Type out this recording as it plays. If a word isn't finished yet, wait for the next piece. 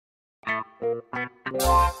Hey,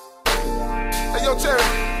 yo, Terry.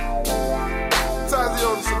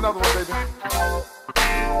 Tazio, this is another one, baby.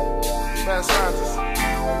 Mad scientist.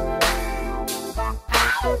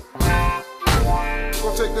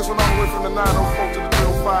 Gonna take this one all the way from the 904 to the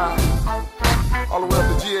 305. All the way up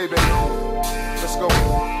to GA, baby. Let's go.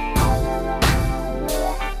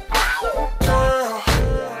 Girl,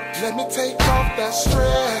 let me take off that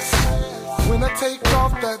stress. When I take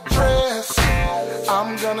off that dress,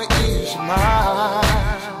 I'm gonna ease your mind.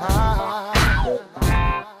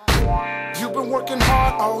 You've been working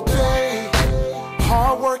hard all day.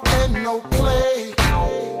 Hard work and no play.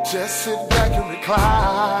 Just sit back and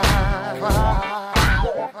recline.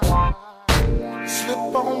 Slip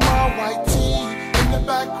on my white tee. In the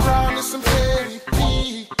background is some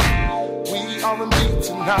Harvey. We R&B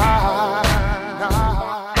tonight.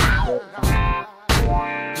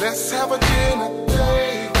 Let's have a dinner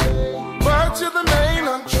date, but you're the main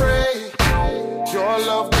entree. Your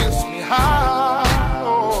love gets me high.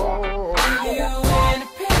 Oh.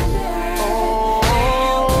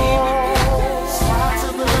 Slide to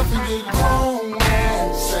the left and get grown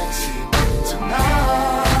and sexy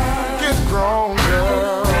tonight. Get grown,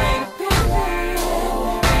 girl.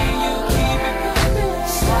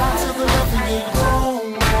 Slide to the left and get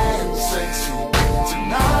grown and sexy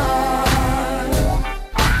tonight.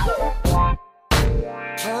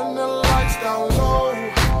 Turn the lights down low,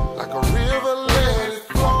 like a river, let it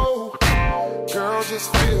flow. Girl,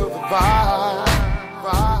 just feel the vibe.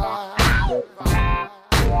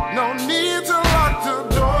 No need to lock the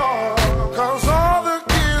door, cause all the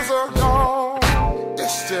kids are gone.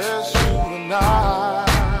 It's just you and I.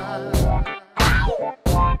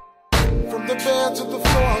 From the bed to the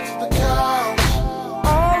floor to the couch,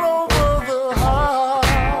 all over the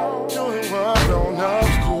house, doing what grown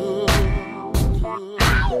ups do.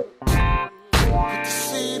 Put the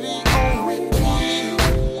CD on repeat,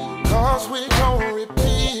 cause we gon'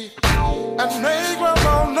 repeat and make love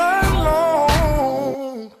all night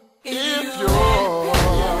long. If you're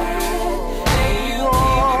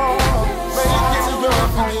making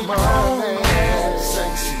love for me, money,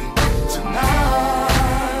 sexy tonight.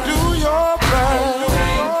 Do your thing,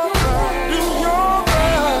 do your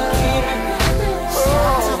thing. Oh,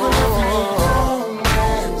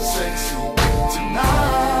 sexy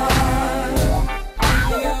tonight.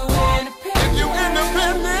 If you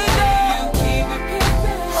independent,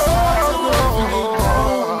 oh,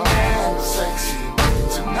 sexy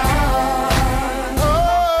tonight. Oh,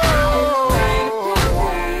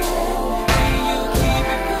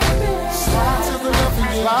 slide to the left and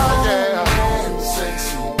get slide, yeah.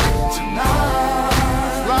 Sexy tonight.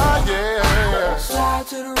 Slide, yeah. Slide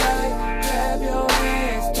to the right, grab your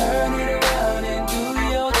hands, turn it around and do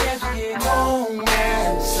your dance again. Oh,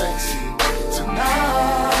 man, sexy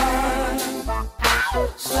tonight.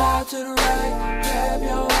 Slide to the right, grab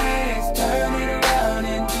your hands, turn it around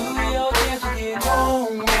and do your dance again. Oh,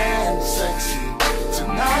 man, sexy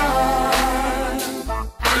tonight.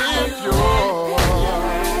 If you're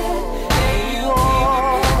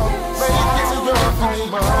making love for me,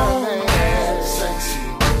 money, sexy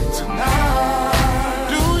tonight.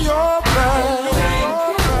 Do your thing,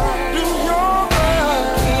 do your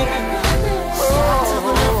thing. Oh, to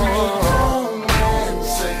the left and get grown and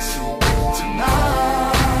sexy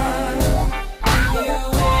tonight.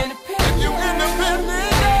 If you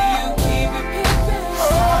independent,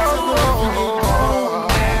 oh,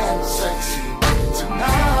 man, sexy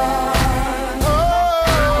tonight. Oh,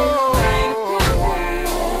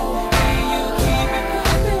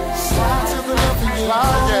 slide to the left and get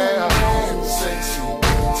slide, yeah. Sexy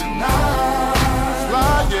tonight.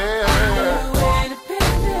 Slide, yeah.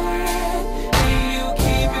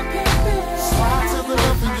 Slide to the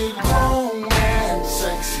left and get grown and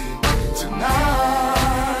sexy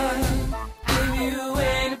tonight.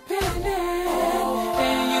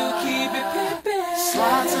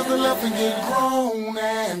 Slide to the left and get grown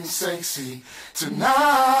and sexy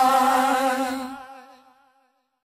tonight.